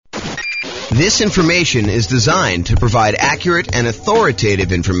This information is designed to provide accurate and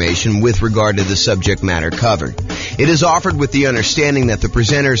authoritative information with regard to the subject matter covered. It is offered with the understanding that the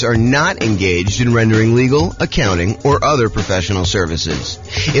presenters are not engaged in rendering legal, accounting, or other professional services.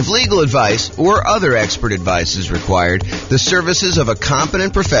 If legal advice or other expert advice is required, the services of a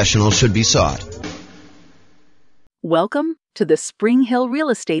competent professional should be sought. Welcome to the Spring Hill Real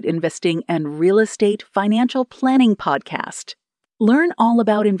Estate Investing and Real Estate Financial Planning Podcast. Learn all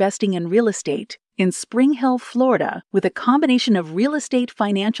about investing in real estate in Spring Hill, Florida, with a combination of real estate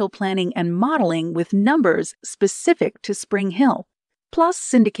financial planning and modeling with numbers specific to Spring Hill, plus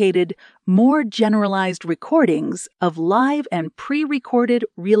syndicated, more generalized recordings of live and pre-recorded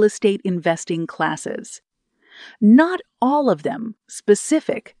real estate investing classes. Not all of them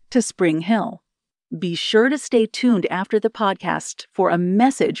specific to Spring Hill. Be sure to stay tuned after the podcast for a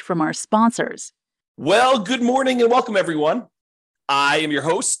message from our sponsors. Well, good morning and welcome, everyone. I am your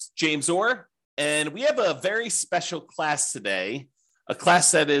host, James Orr, and we have a very special class today, a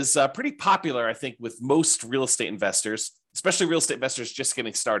class that is pretty popular, I think, with most real estate investors, especially real estate investors just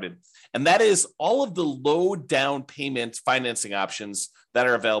getting started. And that is all of the low down payment financing options that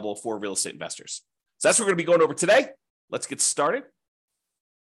are available for real estate investors. So that's what we're going to be going over today. Let's get started.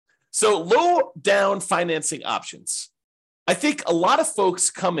 So low down financing options. I think a lot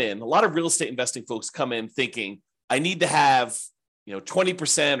of real estate investing folks come in thinking, I need to have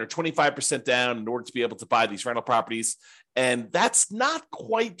 20% or 25% down in order to be able to buy these rental properties. And that's not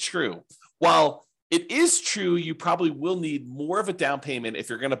quite true. While it is true, you probably will need more of a down payment if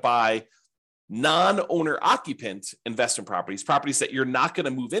you're going to buy non-owner occupant investment properties that you're not going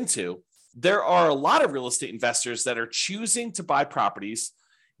to move into. There are a lot of real estate investors that are choosing to buy properties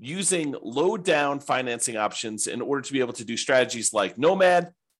using low down financing options in order to be able to do strategies like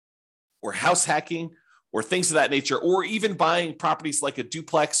nomad or house hacking or things of that nature, or even buying properties like a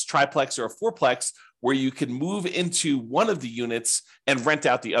duplex, triplex, or a fourplex, where you can move into one of the units and rent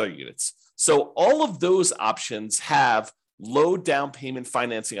out the other units. So all of those options have low down payment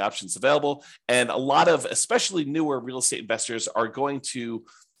financing options available. And a lot of, especially newer real estate investors, are going to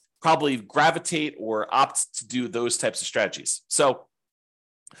probably gravitate or opt to do those types of strategies. So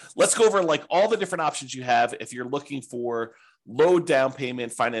let's go over like all the different options you have if you're looking for low down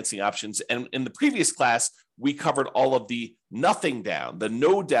payment financing options. And in the previous class, we covered all of the nothing down, the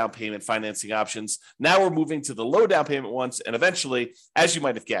no down payment financing options. Now we're moving to the low down payment ones. And eventually, as you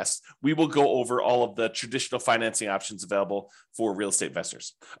might have guessed, we will go over all of the traditional financing options available for real estate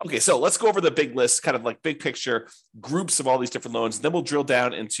investors. Okay, so let's go over the big list, kind of like big picture groups of all these different loans. And then we'll drill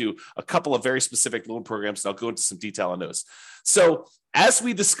down into a couple of very specific loan programs, and I'll go into some detail on those. So as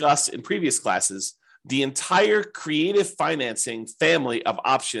we discussed in previous classes, the entire creative financing family of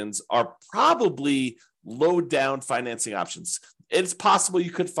options are probably low down financing options. It's possible you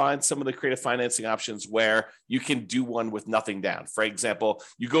could find some of the creative financing options where you can do one with nothing down. For example,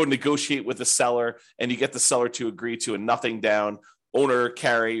 you go negotiate with the seller and you get the seller to agree to a nothing down owner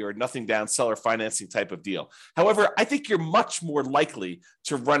carry or nothing down seller financing type of deal. However, I think you're much more likely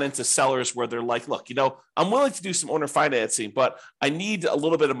to run into sellers where they're like, look, I'm willing to do some owner financing, but I need a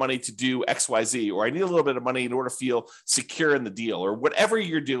little bit of money to do XYZ, or I need a little bit of money in order to feel secure in the deal, or whatever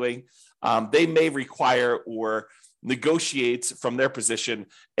you're doing. They may require or negotiate from their position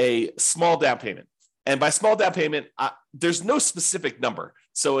a small down payment. And by small down payment, there's no specific number.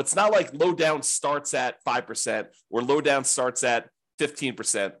 So it's not like low down starts at 5% or low down starts at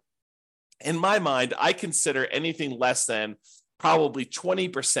 15%. In my mind, I consider anything less than probably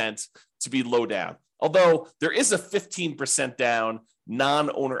 20% to be low down. Although there is a 15% down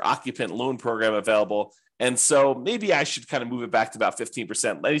non-owner occupant loan program available. And so maybe I should kind of move it back to about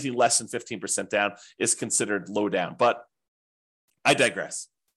 15%. Anything less than 15% down is considered low down, but I digress.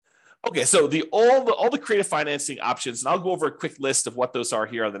 Okay, so all the creative financing options, and I'll go over a quick list of what those are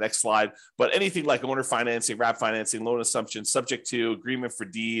here on the next slide, but anything like owner financing, wrap financing, loan assumption, subject to, agreement for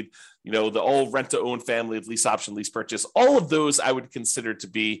deed, the old rent-to-own family of lease option, lease purchase, all of those I would consider to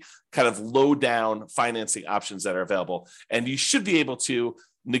be kind of low down financing options that are available. And you should be able to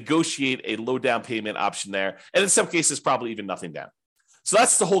negotiate a low down payment option there. And in some cases, probably even nothing down. So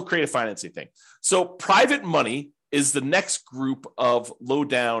that's the whole creative financing thing. So private money is the next group of low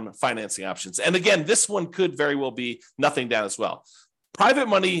down financing options. And again, this one could very well be nothing down as well. Private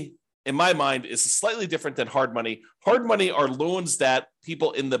money, in my mind, is slightly different than hard money. Hard money are loans that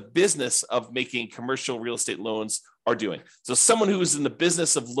people in the business of making commercial real estate loans are doing. So someone who is in the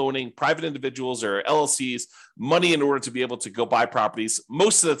business of loaning private individuals or LLCs money in order to be able to go buy properties.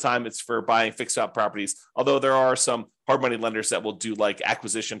 Most of the time it's for buying fixed out properties, although there are some hard money lenders that will do like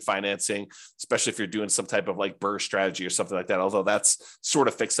acquisition financing, especially if you're doing some type of like BRRRR strategy or something like that, although that's sort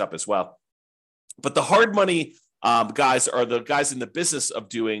of fixed up as well. But the hard money guys are the guys in the business of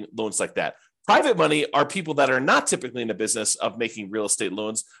doing loans like that. Private money are people that are not typically in the business of making real estate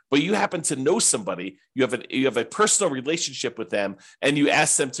loans, but you happen to know somebody, you have a personal relationship with them, and you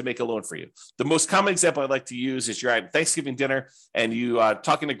ask them to make a loan for you. The most common example I like to use is you're at Thanksgiving dinner and you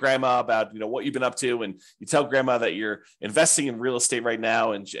talking to grandma about what you've been up to, and you tell grandma that you're investing in real estate right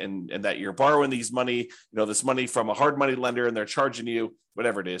now and that you're borrowing this money from a hard money lender, and they're charging you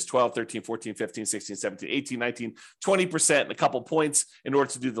whatever it is, 12, 13, 14, 15, 16, 17, 18, 19, 20% and a couple points in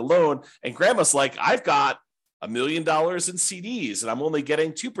order to do the loan. And grandma's like, I've got $1 million in CDs and I'm only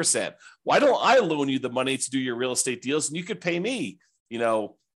getting 2%. Why don't I loan you the money to do your real estate deals? And you could pay me,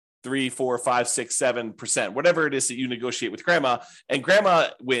 3, 4, 5, 6, 7%, whatever it is that you negotiate with grandma. And grandma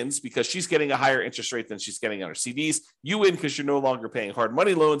wins because she's getting a higher interest rate than she's getting on her CDs. You win because you're no longer paying hard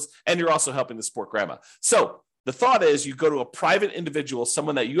money loans and you're also helping to support grandma. So the thought is you go to a private individual,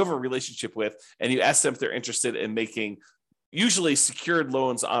 someone that you have a relationship with, and you ask them if they're interested in making usually secured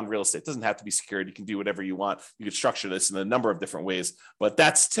loans on real estate. It doesn't have to be secured. You can do whatever you want. You could structure this in a number of different ways, but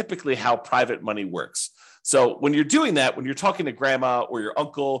that's typically how private money works. So when you're doing that, when you're talking to grandma or your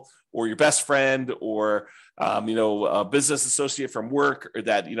uncle or your best friend or a business associate from work, or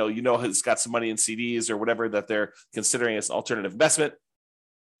that has got some money in CDs or whatever that they're considering as an alternative investment,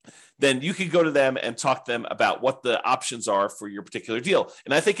 then you can go to them and talk to them about what the options are for your particular deal.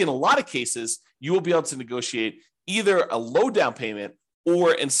 And I think in a lot of cases, you will be able to negotiate either a low down payment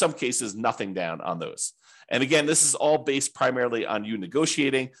or in some cases, nothing down on those. And again, this is all based primarily on you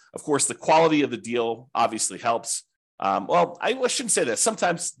negotiating. Of course, the quality of the deal obviously helps. I shouldn't say that.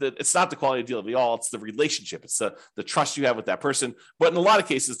 Sometimes it's not the quality of the deal at all. It's the relationship. It's the trust you have with that person. But in a lot of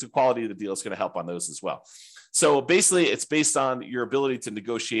cases, the quality of the deal is going to help on those as well. So basically, it's based on your ability to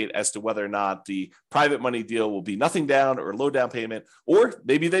negotiate as to whether or not the private money deal will be nothing down or low down payment, or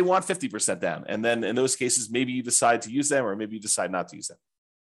maybe they want 50% down. And then in those cases, maybe you decide to use them or maybe you decide not to use them.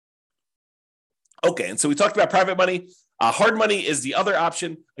 Okay, and so we talked about private money. Hard money is the other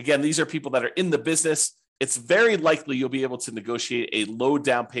option. Again, these are people that are in the business. It's very likely you'll be able to negotiate a low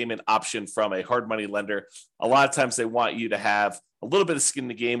down payment option from a hard money lender. A lot of times they want you to have a little bit of skin in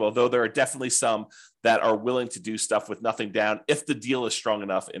the game, although there are definitely some that are willing to do stuff with nothing down if the deal is strong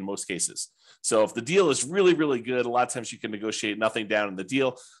enough in most cases. So if the deal is really, really good, a lot of times you can negotiate nothing down in the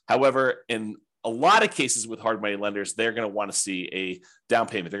deal. However, in a lot of cases with hard money lenders, they're going to want to see a down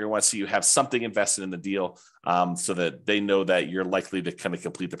payment. They're going to want to see you have something invested in the deal so that they know that you're likely to kind of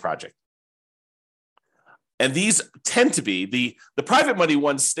complete the project. And these tend to be the private money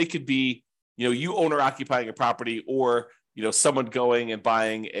ones. They could be, you owner occupying a property, or someone going and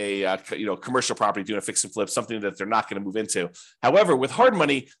buying a commercial property, doing a fix and flip, something that they're not going to move into. However, with hard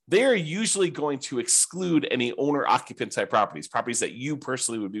money, they're usually going to exclude any owner occupant type properties that you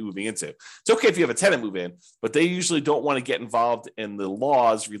personally would be moving into. It's okay if you have a tenant move in, but they usually don't want to get involved in the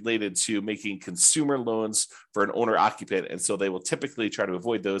laws related to making consumer loans for an owner occupant. And so they will typically try to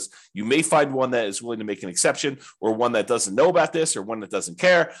avoid those. You may find one that is willing to make an exception, or one that doesn't know about this, or one that doesn't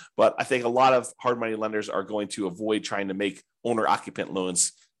care. But I think a lot of hard money lenders are going to avoid trying to make owner occupant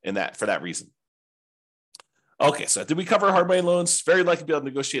loans for that reason. Okay, so did we cover hard money loans? Very likely to be able to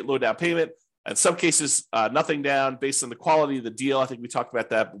negotiate low down payment. In some cases, nothing down based on the quality of the deal. I think we talked about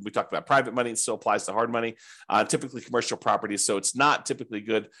that. When we talked about private money, it still applies to hard money, typically commercial properties. So it's not typically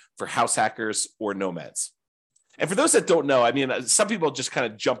good for house hackers or nomads. And for those that don't know, some people just kind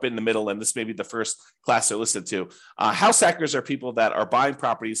of jump in the middle, and this may be the first class they're listened to. House hackers are people that are buying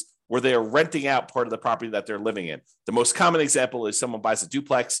properties where they are renting out part of the property that they're living in. The most common example is someone buys a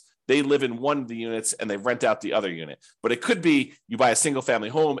duplex. They live in one of the units and they rent out the other unit. But it could be you buy a single family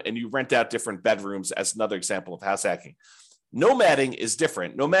home and you rent out different bedrooms, as another example of house hacking. Nomading is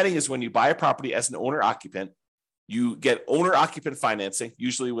different. Nomading is when you buy a property as an owner occupant. You get owner occupant financing,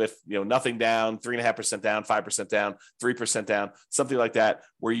 usually with nothing down, 3.5% down, 5% down, 3% down, something like that,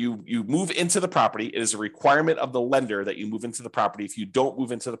 where you move into the property. It is a requirement of the lender that you move into the property. If you don't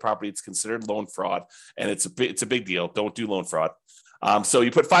move into the property, it's considered loan fraud, and it's a big deal. Don't do loan fraud. So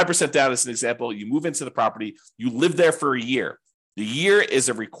you put 5% down as an example. You move into the property. You live there for a year. The year is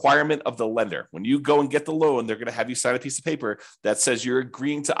a requirement of the lender. When you go and get the loan, they're going to have you sign a piece of paper that says you're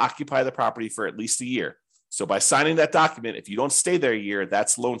agreeing to occupy the property for at least a year. So by signing that document, if you don't stay there a year,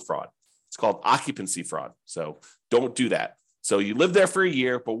 that's loan fraud. It's called occupancy fraud. So don't do that. So you live there for a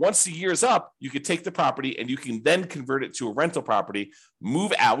year, but once the year is up, you can take the property and you can then convert it to a rental property,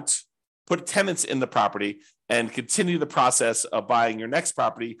 move out, put tenants in the property, and continue the process of buying your next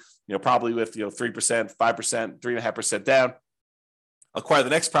property, probably with 3%, 5%, 3.5% down. Acquire the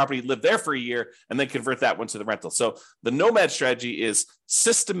next property, live there for a year, and then convert that one to the rental. So the nomad strategy is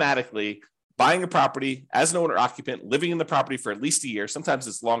systematically buying a property as an owner occupant, living in the property for at least a year. Sometimes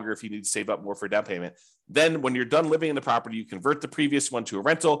it's longer if you need to save up more for a down payment. Then when you're done living in the property, you convert the previous one to a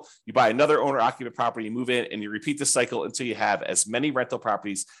rental, you buy another owner occupant property, you move in, and you repeat the cycle until you have as many rental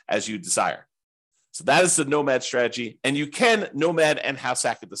properties as you desire. So that is the nomad strategy. And you can nomad and house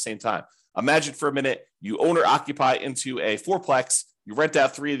hack at the same time. Imagine for a minute, you owner occupy into a fourplex, you rent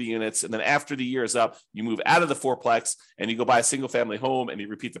out 3 of the units, and then after the year is up, you move out of the fourplex and you go buy a single family home and you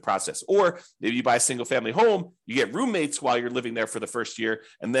repeat the process. Or maybe you buy a single family home, you get roommates while you're living there for the first year.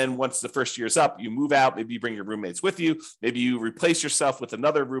 And then once the first year is up, you move out, maybe you bring your roommates with you, maybe you replace yourself with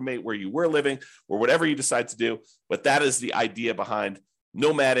another roommate where you were living or whatever you decide to do. But that is the idea behind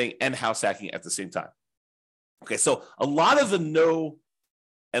nomading and house hacking at the same time. Okay, so a lot of the no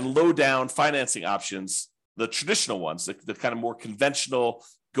and low down financing options, the traditional ones, the kind of more conventional,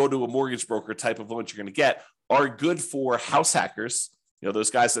 go to a mortgage broker type of loans you're going to get, are good for house hackers. You know,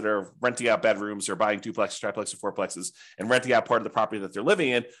 those guys that are renting out bedrooms or buying duplexes, triplexes, or fourplexes and renting out part of the property that they're living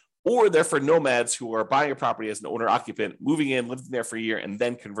in, or they're for nomads who are buying a property as an owner occupant, moving in, living there for a year, and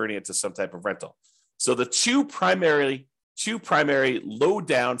then converting it to some type of rental. So the two primary low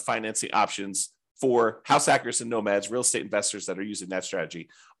down financing options for house hackers and nomads, real estate investors that are using that strategy,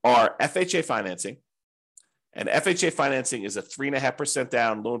 are FHA financing. And FHA financing is a 3.5%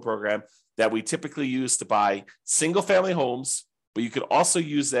 down loan program that we typically use to buy single family homes, but you could also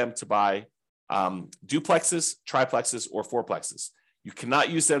use them to buy duplexes, triplexes, or fourplexes. You cannot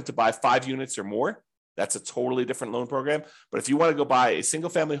use them to buy 5 units or more. That's a totally different loan program. But if you want to go buy a single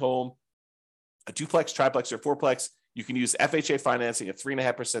family home, a duplex, triplex, or fourplex, you can use FHA financing, a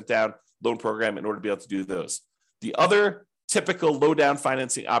 3.5% down loan program, in order to be able to do those. The other typical low down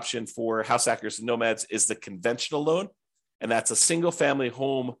financing option for house hackers and nomads is the conventional loan, and that's a single family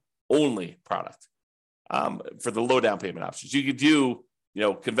home only product for the low down payment options. You could do,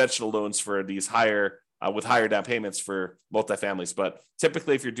 conventional loans for these higher with higher down payments for multifamilies, but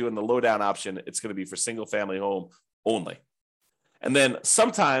typically if you're doing the low down option, it's going to be for single family home only. And then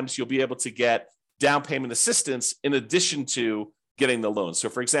sometimes you'll be able to get down payment assistance in addition to getting the loan. So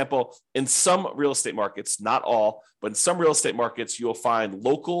for example, in some real estate markets, not all, but in some real estate markets, you'll find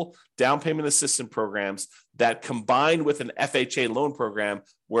local down payment assistance programs that combine with an FHA loan program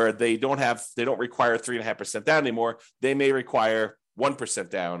where they don't require 3.5% down anymore. They may require 1%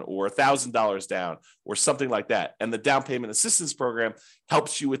 down or $1,000 down or something like that. And the down payment assistance program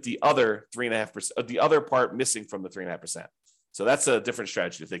helps you with the other 3.5%, the other part missing from the 3.5%. So that's a different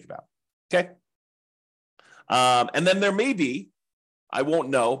strategy to think about. Okay. And then there may be, I won't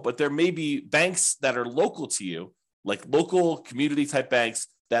know, but there may be banks that are local to you, like local community type banks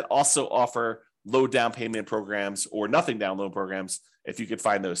that also offer low down payment programs or nothing down loan programs, if you could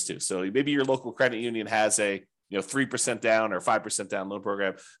find those too. So maybe your local credit union has a 3% down or 5% down loan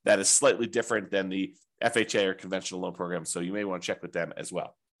program that is slightly different than the FHA or conventional loan program. So you may want to check with them as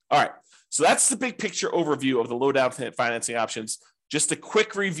well. All right. So that's the big picture overview of the low down financing options. Just a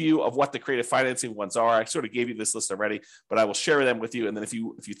quick review of what the creative financing ones are. I sort of gave you this list already, but I will share them with you. And then if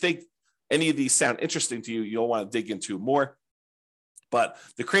you think any of these sound interesting to you, you'll want to dig into more. But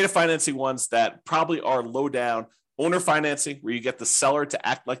the creative financing ones that probably are low down: owner financing, where you get the seller to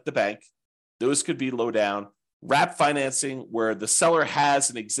act like the bank. Those could be low down. Wrap financing, where the seller has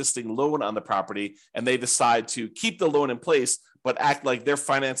an existing loan on the property and they decide to keep the loan in place, but act like they're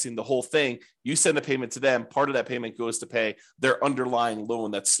financing the whole thing. You send a payment to them. Part of that payment goes to pay their underlying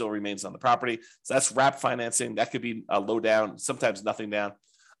loan that still remains on the property. So that's wrap financing. That could be low down, sometimes nothing down.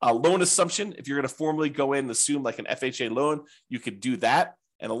 Loan assumption, if you're going to formally go in and assume like an FHA loan, you could do that.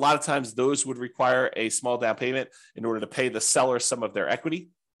 And a lot of times those would require a small down payment in order to pay the seller some of their equity.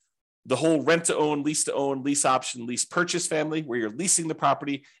 The whole rent to own, lease option, lease purchase family, where you're leasing the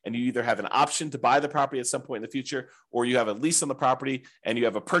property and you either have an option to buy the property at some point in the future, or you have a lease on the property and you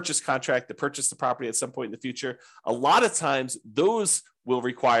have a purchase contract to purchase the property at some point in the future. A lot of times those will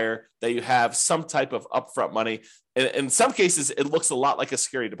require that you have some type of upfront money. And in some cases, it looks a lot like a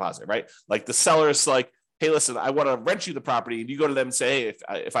security deposit, right? Like the seller is like, hey, listen, I want to rent you the property. And you go to them and say, hey,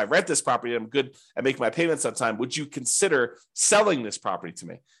 if I rent this property, I'm good at making my payments on time. Would you consider selling this property to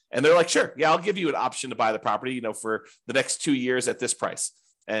me? And they're like, sure, yeah, I'll give you an option to buy the property, for the next 2 years at this price.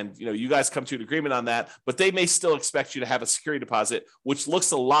 And, you guys come to an agreement on that, but they may still expect you to have a security deposit, which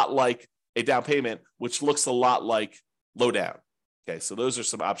looks a lot like a down payment, which looks a lot like low down. Okay. So those are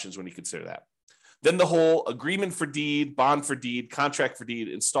some options when you consider that. Then the whole agreement for deed, bond for deed, contract for deed,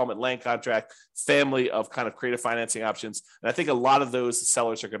 installment land contract, family of kind of creative financing options. And I think a lot of those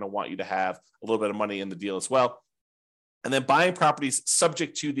sellers are going to want you to have a little bit of money in the deal as well. And then buying properties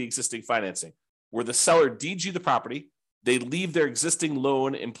subject to the existing financing, where the seller deeds you the property, they leave their existing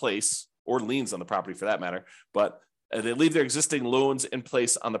loan in place, or liens on the property for that matter, but they leave their existing loans in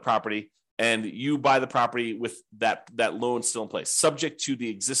place on the property, and you buy the property with that loan still in place, subject to the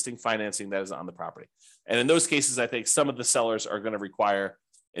existing financing that is on the property. And in those cases, I think some of the sellers are going to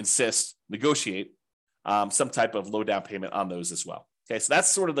negotiate some type of low down payment on those as well. Okay, so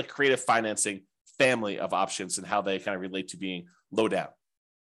that's sort of the creative financing family of options and how they kind of relate to being low down.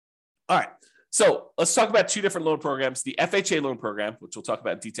 All right, so let's talk about two different loan programs, the FHA loan program, which we'll talk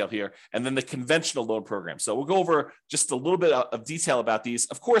about in detail here, and then the conventional loan program. So we'll go over just a little bit of detail about these.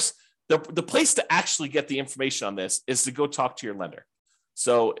 Of course, the place to actually get the information on this is to go talk to your lender.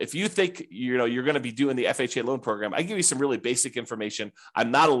 So if you think you're going to be doing the FHA loan program, I give you some really basic information.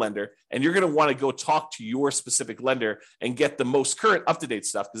 I'm not a lender, and you're going to want to go talk to your specific lender and get the most current, up-to-date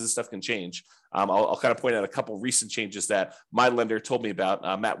stuff, because this stuff can change. I'll kind of point out a couple of recent changes that my lender told me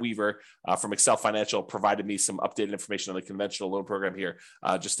about. Matt Weaver from Excel Financial provided me some updated information on the conventional loan program here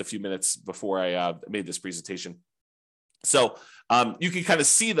just a few minutes before I made this presentation. So you can kind of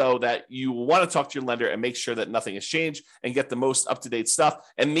see, though, that you want to talk to your lender and make sure that nothing has changed and get the most up-to-date stuff.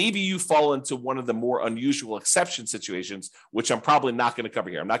 And maybe you fall into one of the more unusual exception situations, which I'm probably not going to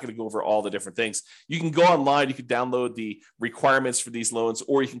cover here. I'm not going to go over all the different things. You can go online, you can download the requirements for these loans,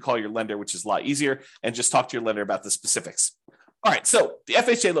 or you can call your lender, which is a lot easier, and just talk to your lender about the specifics. All right, so the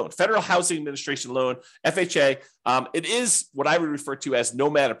FHA loan, Federal Housing Administration loan, FHA, it is what I would refer to as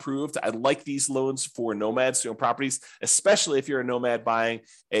nomad approved. I like these loans for nomads who own properties, especially if you're a nomad buying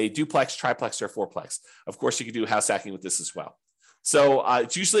a duplex, triplex, or fourplex. Of course, you can do house hacking with this as well. So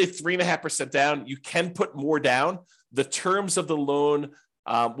it's usually 3.5% down. You can put more down. The terms of the loan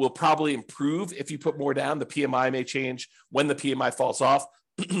will probably improve if you put more down. The PMI may change when the PMI falls off.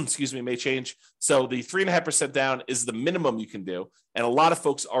 May change. So the 3.5% down is the minimum you can do. And a lot of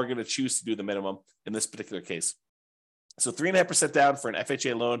folks are going to choose to do the minimum in this particular case. So 3.5% down for an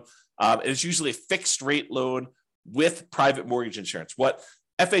FHA loan. It is usually a fixed rate loan with private mortgage insurance, what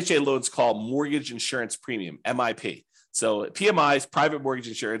FHA loans call mortgage insurance premium, MIP. So PMI is private mortgage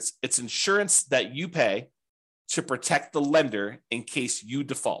insurance. It's insurance that you pay to protect the lender in case you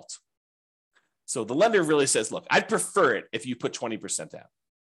default. So the lender really says, look, I'd prefer it if you put 20% down.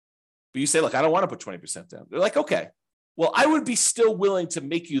 But you say, look, I don't want to put 20% down. They're like, okay, well, I would be still willing to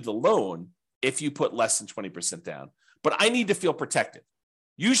make you the loan if you put less than 20% down, but I need to feel protected.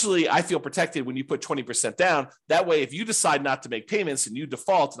 Usually I feel protected when you put 20% down. That way, if you decide not to make payments and you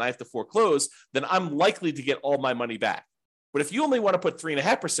default and I have to foreclose, then I'm likely to get all my money back. But if you only want to put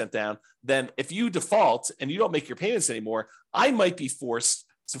 3.5% down, then if you default and you don't make your payments anymore, I might be forced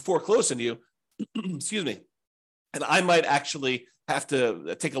to foreclose on you, excuse me, and I might actually have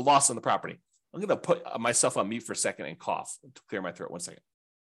to take a loss on the property. I'm going to put myself on mute for a second and cough to clear my throat. 1 second.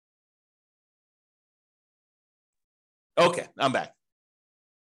 Okay, I'm back.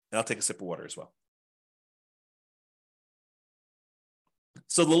 And I'll take a sip of water as well.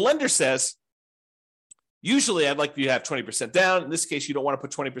 So the lender says, usually I'd like you to have 20% down. In this case, you don't want to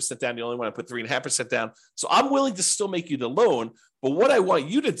put 20% down. You only want to put 3.5% down. So I'm willing to still make you the loan. But what I want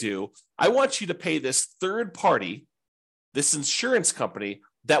you to do, I want you to pay this third party, this insurance company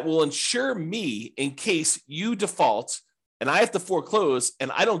that will insure me in case you default and I have to foreclose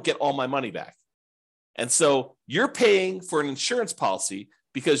and I don't get all my money back. And so you're paying for an insurance policy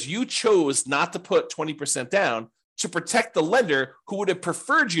because you chose not to put 20% down to protect the lender who would have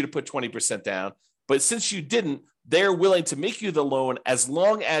preferred you to put 20% down. But since you didn't, they're willing to make you the loan as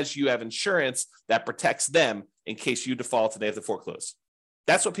long as you have insurance that protects them in case you default and they have to foreclose.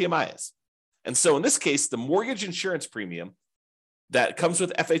 That's what PMI is. And so in this case, the mortgage insurance premium that comes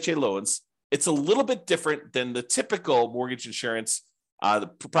with FHA loans, it's a little bit different than the typical mortgage insurance, the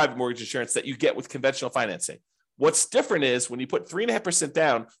private mortgage insurance that you get with conventional financing. What's different is when you put 3.5%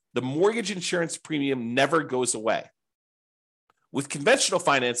 down, the mortgage insurance premium never goes away. With conventional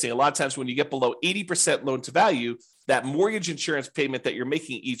financing, a lot of times when you get below 80% loan to value, that mortgage insurance payment that you're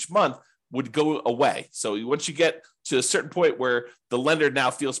making each month would go away. So once you get to a certain point where the lender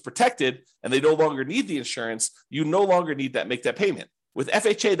now feels protected and they no longer need the insurance, you no longer need that, make that payment. With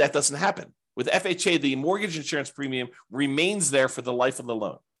FHA, that doesn't happen. With FHA, the mortgage insurance premium remains there for the life of the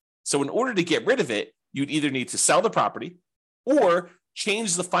loan. So in order to get rid of it, you'd either need to sell the property or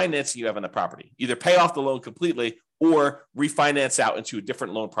change the financing you have on the property, either pay off the loan completely or refinance out into a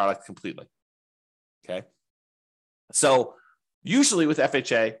different loan product completely. Okay. So usually with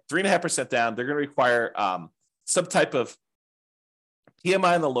FHA, 3.5% down, they're going to require some type of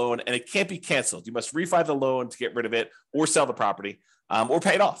PMI on the loan, and it can't be canceled. You must refi the loan to get rid of it or sell the property or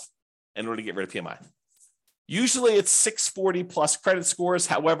pay it off in order to get rid of PMI. Usually it's 640 plus credit scores.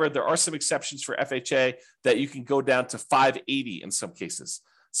 However, there are some exceptions for FHA that you can go down to 580 in some cases.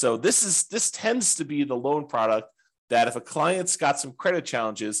 So this tends to be the loan product that if a client's got some credit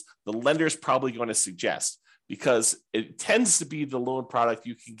challenges, the lender's probably going to suggest, because it tends to be the loan product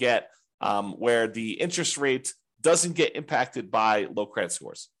you can get where the interest rate doesn't get impacted by low credit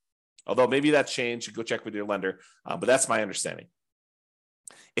scores. Although maybe that's changed, you go check with your lender, but that's my understanding.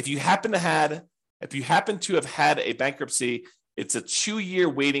 If you happen to have had a bankruptcy, it's a 2-year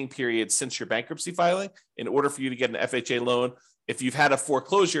waiting period since your bankruptcy filing in order for you to get an FHA loan. If you've had a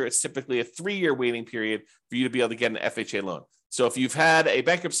foreclosure, it's typically a 3-year waiting period for you to be able to get an FHA loan. So if you've had a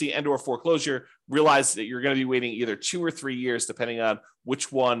bankruptcy and or foreclosure, realize that you're going to be waiting either 2 or 3 years, depending on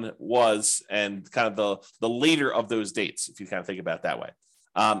which one was and kind of the later of those dates, if you kind of think about it that way.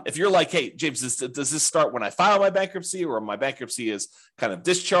 If you're like, hey, James, does this start when I file my bankruptcy, or my bankruptcy is kind of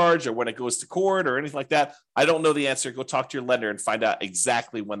discharged, or when it goes to court or anything like that? I don't know the answer. Go talk to your lender and find out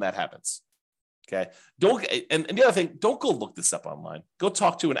exactly when that happens. Okay. And the other thing, don't go look this up online. Go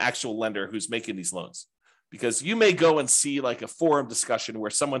talk to an actual lender who's making these loans, because you may go and see like a forum discussion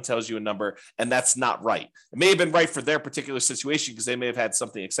where someone tells you a number and that's not right. It may have been right for their particular situation because they may have had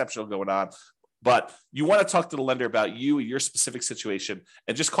something exceptional going on. But you want to talk to the lender about you, your specific situation,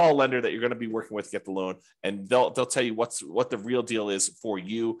 and just call a lender that you're going to be working with to get the loan, and they'll tell you what the real deal is for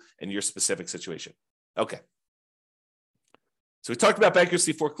you and your specific situation. Okay. So we talked about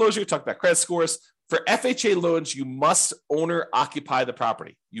bankruptcy, foreclosure, we talked about credit scores. For FHA loans, you must owner occupy the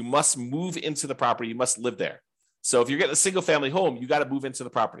property. You must move into the property. You must live there. So if you're getting a single family home, you got to move into the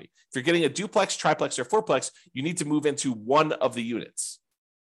property. If you're getting a duplex, triplex, or fourplex, you need to move into one of the units.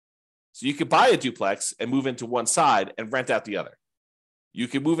 So you could buy a duplex and move into one side and rent out the other. You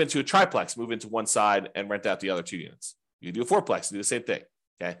can move into a triplex, move into one side and rent out the other 2 units. You can do a fourplex, do the same thing.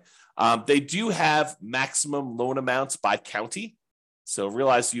 Okay. They do have maximum loan amounts by county. So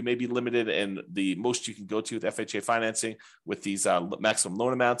realize you may be limited in the most you can go to with FHA financing with these maximum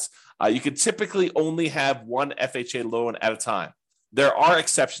loan amounts. You can typically only have one FHA loan at a time. There are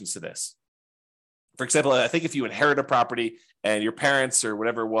exceptions to this. For example, I think if you inherit a property and your parents or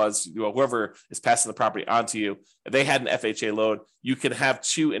whatever it was, whoever is passing the property onto you, if they had an FHA loan, you can have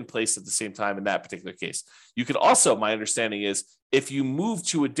 2 in place at the same time in that particular case. You could also, my understanding is, if you move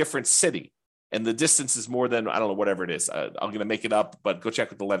to a different city and the distance is more than, I don't know, whatever it is, I'm going to make it up, but go check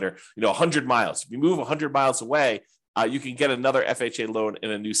with the lender, 100 miles. If you move 100 miles away, you can get another FHA loan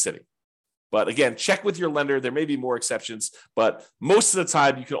in a new city. But again, check with your lender. There may be more exceptions, but most of the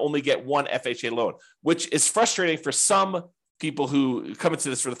time you can only get one FHA loan, which is frustrating for some people who come into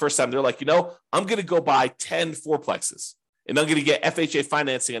this for the first time. They're like, I'm going to go buy 10 fourplexes and I'm going to get FHA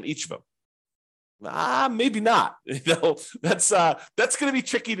financing on each of them. Maybe not. That's going to be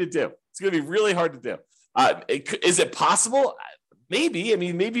tricky to do. It's going to be really hard to do. Is it possible? Maybe. I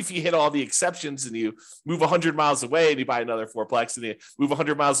mean, maybe if you hit all the exceptions and you move 100 miles away and you buy another fourplex, and you move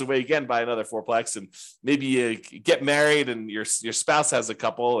 100 miles away again, buy another fourplex, and maybe you get married and your spouse has a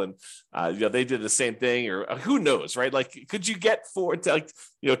couple and they did the same thing, or who knows, right? Like, could you get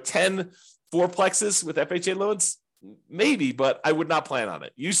 10 fourplexes with FHA loans? Maybe, but I would not plan on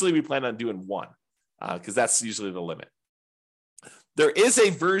it. Usually we plan on doing one because that's usually the limit. There is a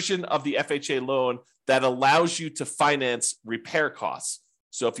version of the FHA loan that allows you to finance repair costs.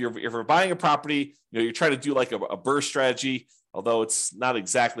 So if you're buying a property, you're trying to do like a BRRRR strategy, although it's not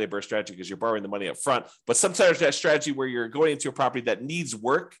exactly a BRRRR strategy because you're borrowing the money up front, but sometimes that strategy where you're going into a property that needs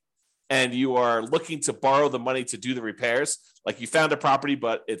work and you are looking to borrow the money to do the repairs. Like you found a property,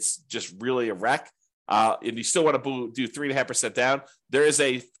 but it's just really a wreck. And you still want to do 3.5% down. There is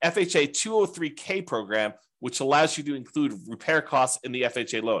a FHA 203K program, which allows you to include repair costs in the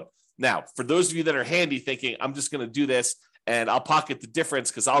FHA loan. Now, for those of you that are handy thinking, I'm just going to do this and I'll pocket the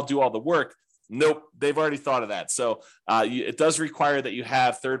difference because I'll do all the work. Nope, they've already thought of that. So it does require that you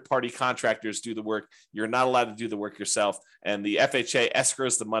have third-party contractors do the work. You're not allowed to do the work yourself. And the FHA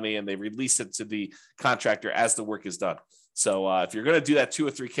escrows the money and they release it to the contractor as the work is done. So if you're going to do that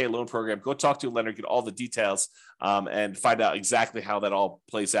 203K loan program, go talk to a lender, get all the details, and find out exactly how that all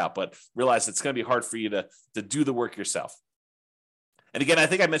plays out. But realize it's going to be hard for you to do the work yourself. And again, I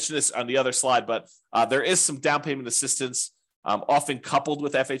think I mentioned this on the other slide, but there is some down payment assistance often coupled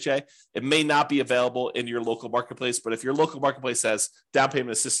with FHA. It may not be available in your local marketplace, but if your local marketplace has down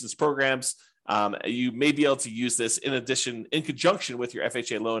payment assistance programs, you may be able to use this in conjunction with your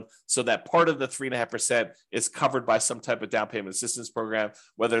FHA loan so that part of the 3.5% is covered by some type of down payment assistance program,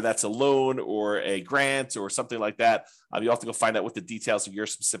 whether that's a loan or a grant or something like that. You have to go find out what the details of your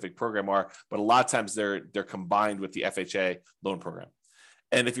specific program are, but a lot of times they're combined with the FHA loan program.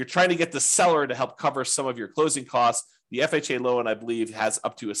 And if you're trying to get the seller to help cover some of your closing costs, the FHA loan, I believe, has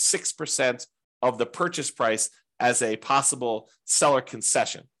up to a 6% of the purchase price as a possible seller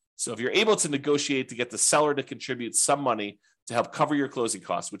concession. So if you're able to negotiate to get the seller to contribute some money to help cover your closing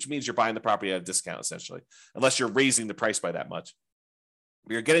costs, which means you're buying the property at a discount, essentially, unless you're raising the price by that much.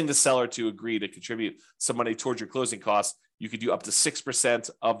 If you're getting the seller to agree to contribute some money towards your closing costs, you could do up to 6%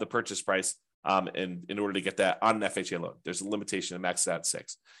 of the purchase price in order to get that on an FHA loan. There's a limitation to max out at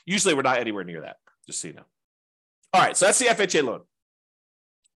 6. Usually we're not anywhere near that, just so you know. All right, so that's the FHA loan.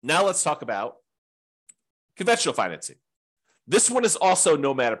 Now let's talk about conventional financing. This one is also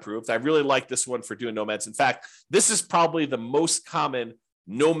Nomad approved. I really like this one for doing Nomads. In fact, this is probably the most common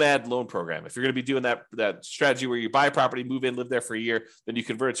Nomad loan program. If you're going to be doing that strategy where you buy a property, move in, live there for a year, then you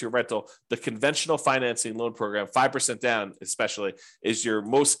convert it to a rental, the conventional financing loan program, 5% down especially, is your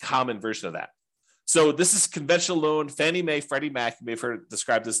most common version of that. So this is conventional loan, Fannie Mae, Freddie Mac, you may have heard it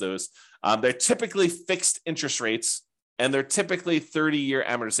described as those. They're typically fixed interest rates, and they're typically 30-year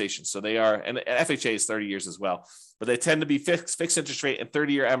amortization. So they are, and FHA is 30 years as well, but they tend to be fixed interest rate and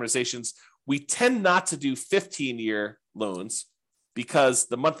 30-year amortizations. We tend not to do 15-year loans because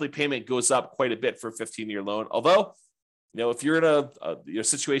the monthly payment goes up quite a bit for a 15-year loan. Although, if you're in a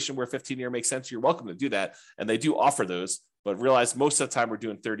situation where 15-year makes sense, you're welcome to do that. And they do offer those, but realize most of the time we're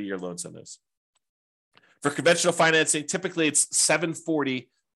doing 30-year loans on those. For conventional financing, typically it's 740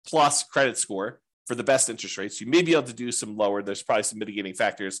 plus credit score for the best interest rates. You may be able to do some lower. There's probably some mitigating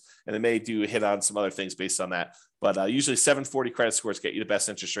factors, and they may do hit on some other things based on that. But usually 740 credit scores get you the best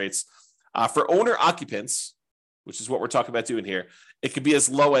interest rates. For owner occupants, which is what we're talking about doing here, it could be as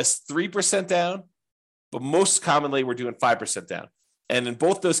low as 3% down, but most commonly we're doing 5% down. And in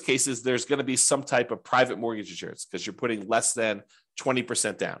both those cases, there's going to be some type of private mortgage insurance because you're putting less than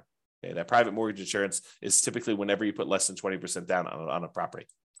 20% down. Okay, that private mortgage insurance is typically whenever you put less than 20% down on a property.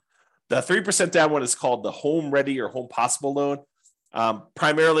 The 3% down one is called the Home Ready or Home Possible loan.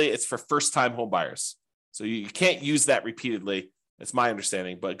 Primarily, it's for first-time home buyers. So you can't use that repeatedly. That's my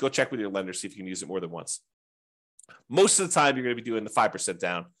understanding, but go check with your lender, see if you can use it more than once. Most of the time, you're going to be doing the 5%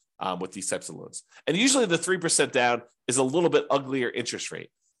 down with these types of loans. And usually the 3% down is a little bit uglier interest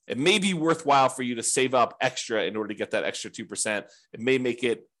rate. It may be worthwhile for you to save up extra in order to get that extra 2%. It may make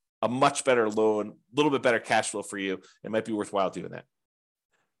it a much better loan, a little bit better cash flow for you. It might be worthwhile doing that.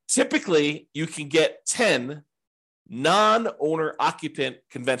 Typically, you can get 10 non-owner occupant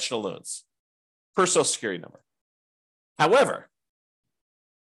conventional loans per Social Security number. However,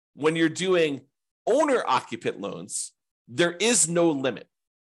 when you're doing owner occupant loans, there is no limit.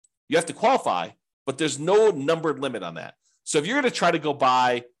 You have to qualify, but there's no numbered limit on that. So if you're going to try to go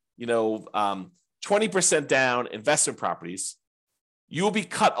buy, 20% down investment properties, you will be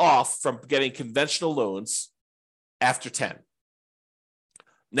cut off from getting conventional loans after 10.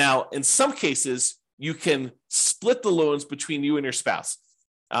 Now, in some cases, you can split the loans between you and your spouse.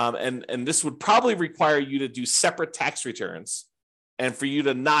 And this would probably require you to do separate tax returns and for you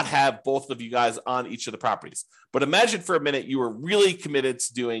to not have both of you guys on each of the properties. But imagine for a minute you were really committed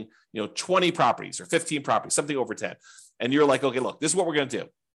to doing 20 properties or 15 properties, something over 10. And you're like, okay, look, this is what we're going to do.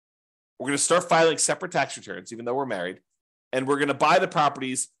 We're going to start filing separate tax returns, even though we're married. And we're going to buy the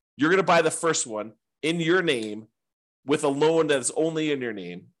properties. You're going to buy the first one in your name with a loan that is only in your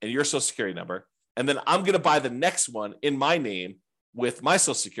name and your Social Security number. And then I'm going to buy the next one in my name with my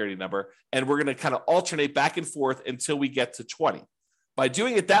Social Security number. And we're going to kind of alternate back and forth until we get to 20. By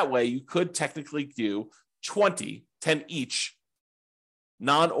doing it that way, you could technically do 10 each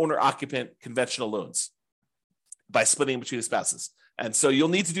non-owner occupant conventional loans by splitting between the spouses. And so you'll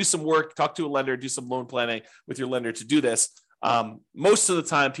need to do some work, talk to a lender, do some loan planning with your lender to do this. Most of the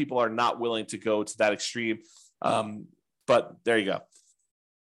time, people are not willing to go to that extreme. But there you go.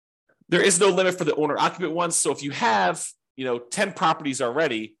 There is no limit for the owner occupant ones. So if you have, 10 properties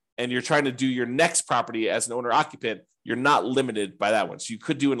already and you're trying to do your next property as an owner occupant, you're not limited by that one. So you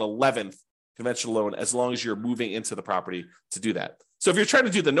could do an 11th conventional loan as long as you're moving into the property to do that. So if you're trying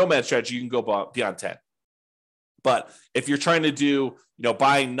to do the nomad strategy, you can go beyond 10. But if you're trying to do,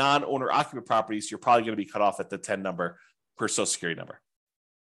 buying non-owner occupant properties, you're probably going to be cut off at the 10 number per Social Security number.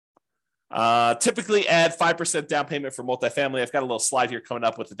 Typically add 5% down payment for multifamily. I've got a little slide here coming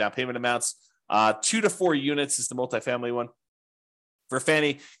up with the down payment amounts. 2 to 4 units is the multifamily one. For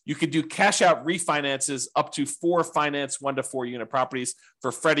Fannie, you could do cash out refinances up to 4 finance 1 to 4 unit properties.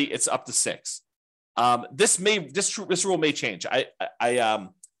 For Freddie, it's up to 6. This rule may change.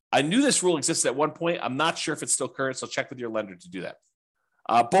 I knew this rule existed at one point. I'm not sure if it's still current, so check with your lender to do that.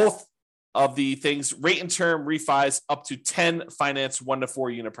 Both of the things, rate and term refis up to 10 finance 1 to 4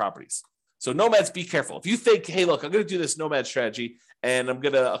 unit properties. So nomads, be careful. If you think, hey, look, I'm going to do this nomad strategy and I'm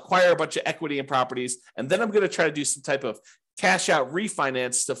going to acquire a bunch of equity in properties, and then I'm going to try to do some type of cash out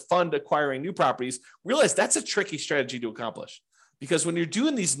refinance to fund acquiring new properties, realize that's a tricky strategy to accomplish. Because when you're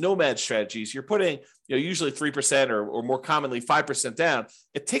doing these nomad strategies, you're putting usually 3% or more commonly 5% down.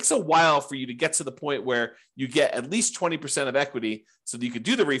 It takes a while for you to get to the point where you get at least 20% of equity so that you could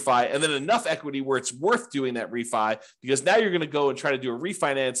do the refi, and then enough equity where it's worth doing that refi, because now you're going to go and try to do a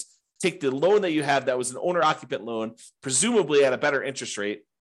refinance, take the loan that you have that was an owner-occupant loan, presumably at a better interest rate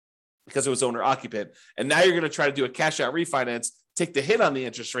because it was owner-occupant, and now you're going to try to do a cash-out refinance, take the hit on the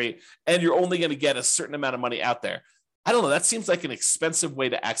interest rate, and you're only going to get a certain amount of money out there. I don't know. That seems like an expensive way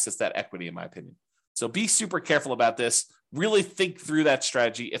to access that equity, in my opinion. So be super careful about this. Really think through that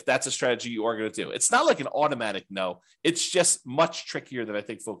strategy if that's a strategy you are going to do. It's not like an automatic no. It's just much trickier than I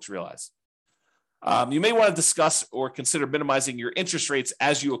think folks realize. You may want to discuss or consider minimizing your interest rates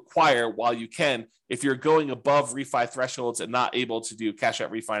as you acquire while you can if you're going above refi thresholds and not able to do cash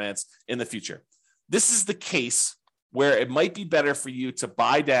out refinance in the future. This is the case where it might be better for you to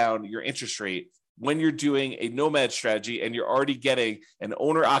buy down your interest rate when you're doing a nomad strategy and you're already getting an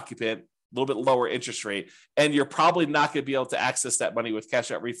owner-occupant, a little bit lower interest rate, and you're probably not going to be able to access that money with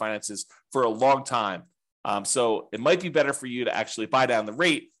cash-out refinances for a long time. So it might be better for you to actually buy down the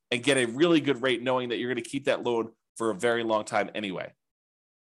rate and get a really good rate knowing that you're going to keep that loan for a very long time anyway.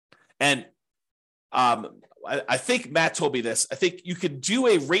 And I think Matt told me this. I think you could do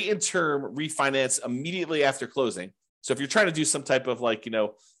a rate and term refinance immediately after closing. So if you're trying to do some type of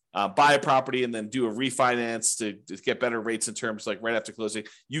buy a property and then do a refinance to get better rates in terms right after closing,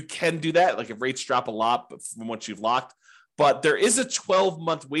 you can do that. Like if rates drop a lot from what you've locked, but there is a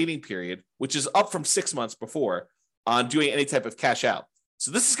 12-month waiting period, which is up from 6 months before on doing any type of cash out. So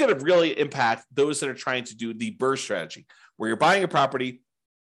this is going to really impact those that are trying to do the BRRRR strategy, where you're buying a property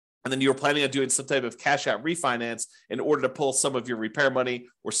and then you're planning on doing some type of cash out refinance in order to pull some of your repair money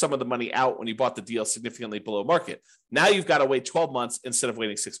or some of the money out when you bought the deal significantly below market. Now you've got to wait 12 months instead of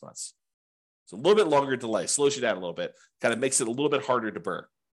waiting 6 months. So a little bit longer delay, slows you down a little bit, kind of makes it a little bit harder to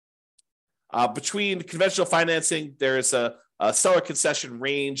BRRRR. Between conventional financing, there is a seller concession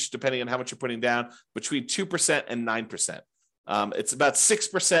range, depending on how much you're putting down, between 2% and 9%. It's about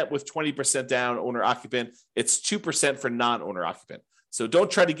 6% with 20% down owner occupant. It's 2% for non-owner occupant. So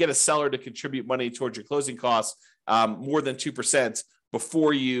don't try to get a seller to contribute money towards your closing costs more than 2%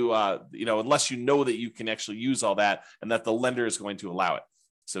 before you, unless you know that you can actually use all that and that the lender is going to allow it.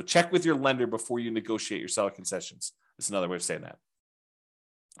 So check with your lender before you negotiate your seller concessions. That's another way of saying that.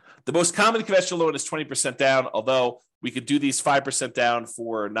 The most common conventional loan is 20% down, although we could do these 5% down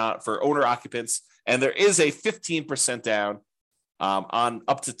for owner occupants, and there is a 15% down on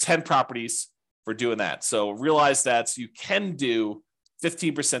up to 10 properties for doing that. So realize that you can do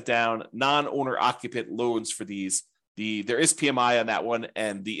 15% down non-owner occupant loans for these. There is PMI on that one,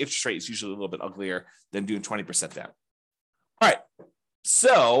 and the interest rate is usually a little bit uglier than doing 20% down. All right,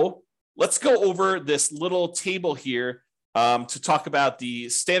 so let's go over this little table here to talk about the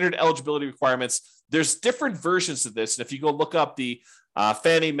standard eligibility requirements. There's different versions of this, and if you go look up the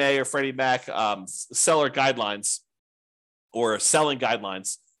Fannie Mae or Freddie Mac seller guidelines or selling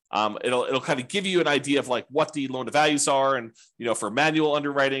guidelines, it'll kind of give you an idea of what the loan to values are, and for manual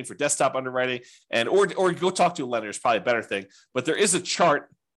underwriting, for desktop underwriting, and or go talk to a lender is probably a better thing. But there is a chart,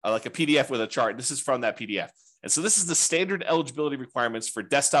 like a PDF with a chart. This is from that PDF, and so this is the standard eligibility requirements for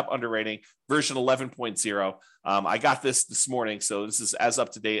desktop underwriting version 11.0. I got this morning, so this is as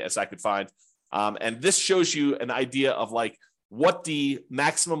up to date as I could find, and this shows you an idea of what the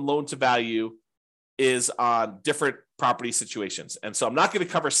maximum loan to value is on different property situations. And so I'm not going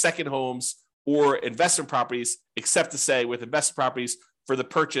to cover second homes or investment properties, except to say with investment properties, for the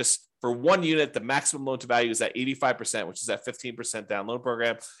purchase for one unit, the maximum loan to value is at 85%, which is that 15% down loan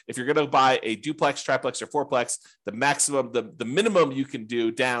program. If you're going to buy a duplex, triplex, or fourplex, the maximum, the minimum you can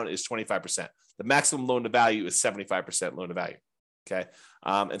do down is 25%. The maximum loan to value is 75% loan to value. Okay.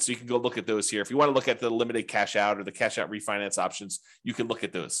 And so you can go look at those here. If you want to look at the limited cash out or the cash out refinance options, you can look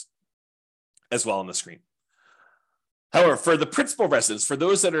at those as well on the screen. However, for the principal residents, for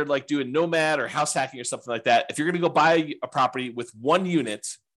those that are doing nomad or house hacking or something like that, if you're going to go buy a property with one unit,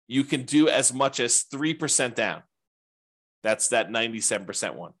 you can do as much as 3% down. That's that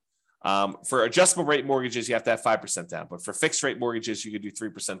 97% one. For adjustable rate mortgages, you have to have 5% down. But for fixed rate mortgages, you could do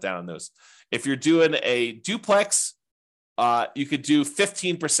 3% down on those. If you're doing a duplex, you could do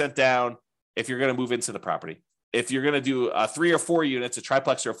 15% down if you're going to move into the property. If you're going to do 3 or 4 units, a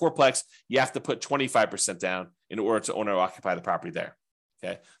triplex or a fourplex, you have to put 25% down in order to own or occupy the property there.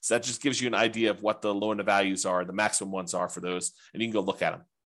 Okay, so that just gives you an idea of what the loan to values are, the maximum ones are for those, and you can go look at them.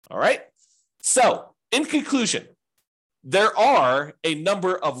 All right. So in conclusion, there are a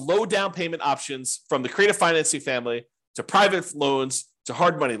number of low down payment options from the creative financing family to private loans, to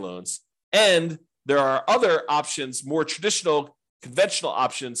hard money loans. And there are other options, more traditional, conventional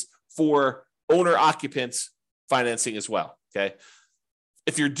options for owner-occupant financing as well, okay?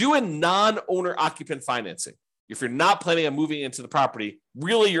 If you're doing non-owner-occupant financing, if you're not planning on moving into the property,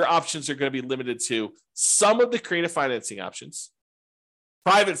 really your options are going to be limited to some of the creative financing options,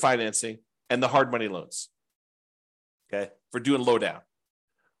 private financing, and the hard money loans, okay, for doing low down.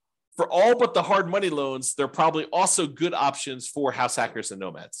 For all but the hard money loans, there are probably also good options for house hackers and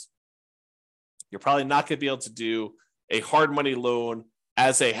nomads. You're probably not going to be able to do a hard money loan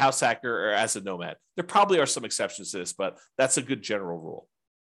as a house hacker or as a nomad. There probably are some exceptions to this, but that's a good general rule.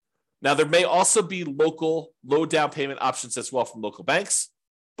 Now, there may also be local low down payment options as well from local banks,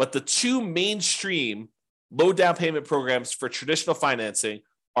 but the two mainstream low down payment programs for traditional financing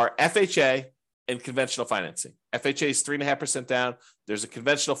are FHA and conventional financing. FHA is 3.5% down. There's a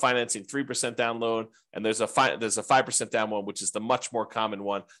conventional financing 3% down loan, and there's a 5% down one, which is the much more common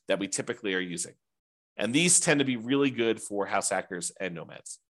one that we typically are using. And these tend to be really good for house hackers and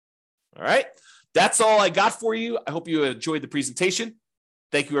nomads. All right, that's all I got for you. I hope you enjoyed the presentation.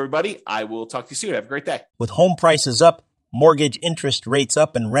 Thank you, everybody. I will talk to you soon. Have a great day. With home prices up, mortgage interest rates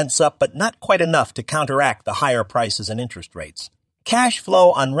up, and rents up, but not quite enough to counteract the higher prices and interest rates. Cash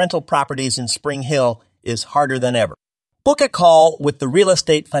flow on rental properties in Spring Hill is harder than ever. Book a call with the Real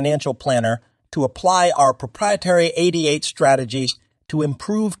Estate Financial Planner to apply our proprietary 88 strategies to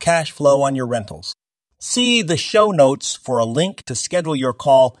improve cash flow on your rentals. See the show notes for a link to schedule your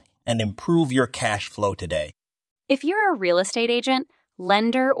call and improve your cash flow today. If you're a real estate agent,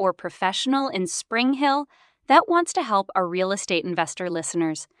 lender, or professional in Spring Hill that wants to help our real estate investor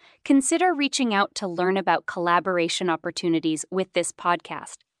listeners, consider reaching out to learn about collaboration opportunities with this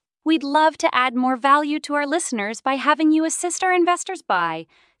podcast. We'd love to add more value to our listeners by having you assist our investors buy,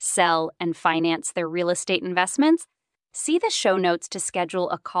 sell, and finance their real estate investments. See the show notes to schedule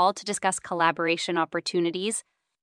a call to discuss collaboration opportunities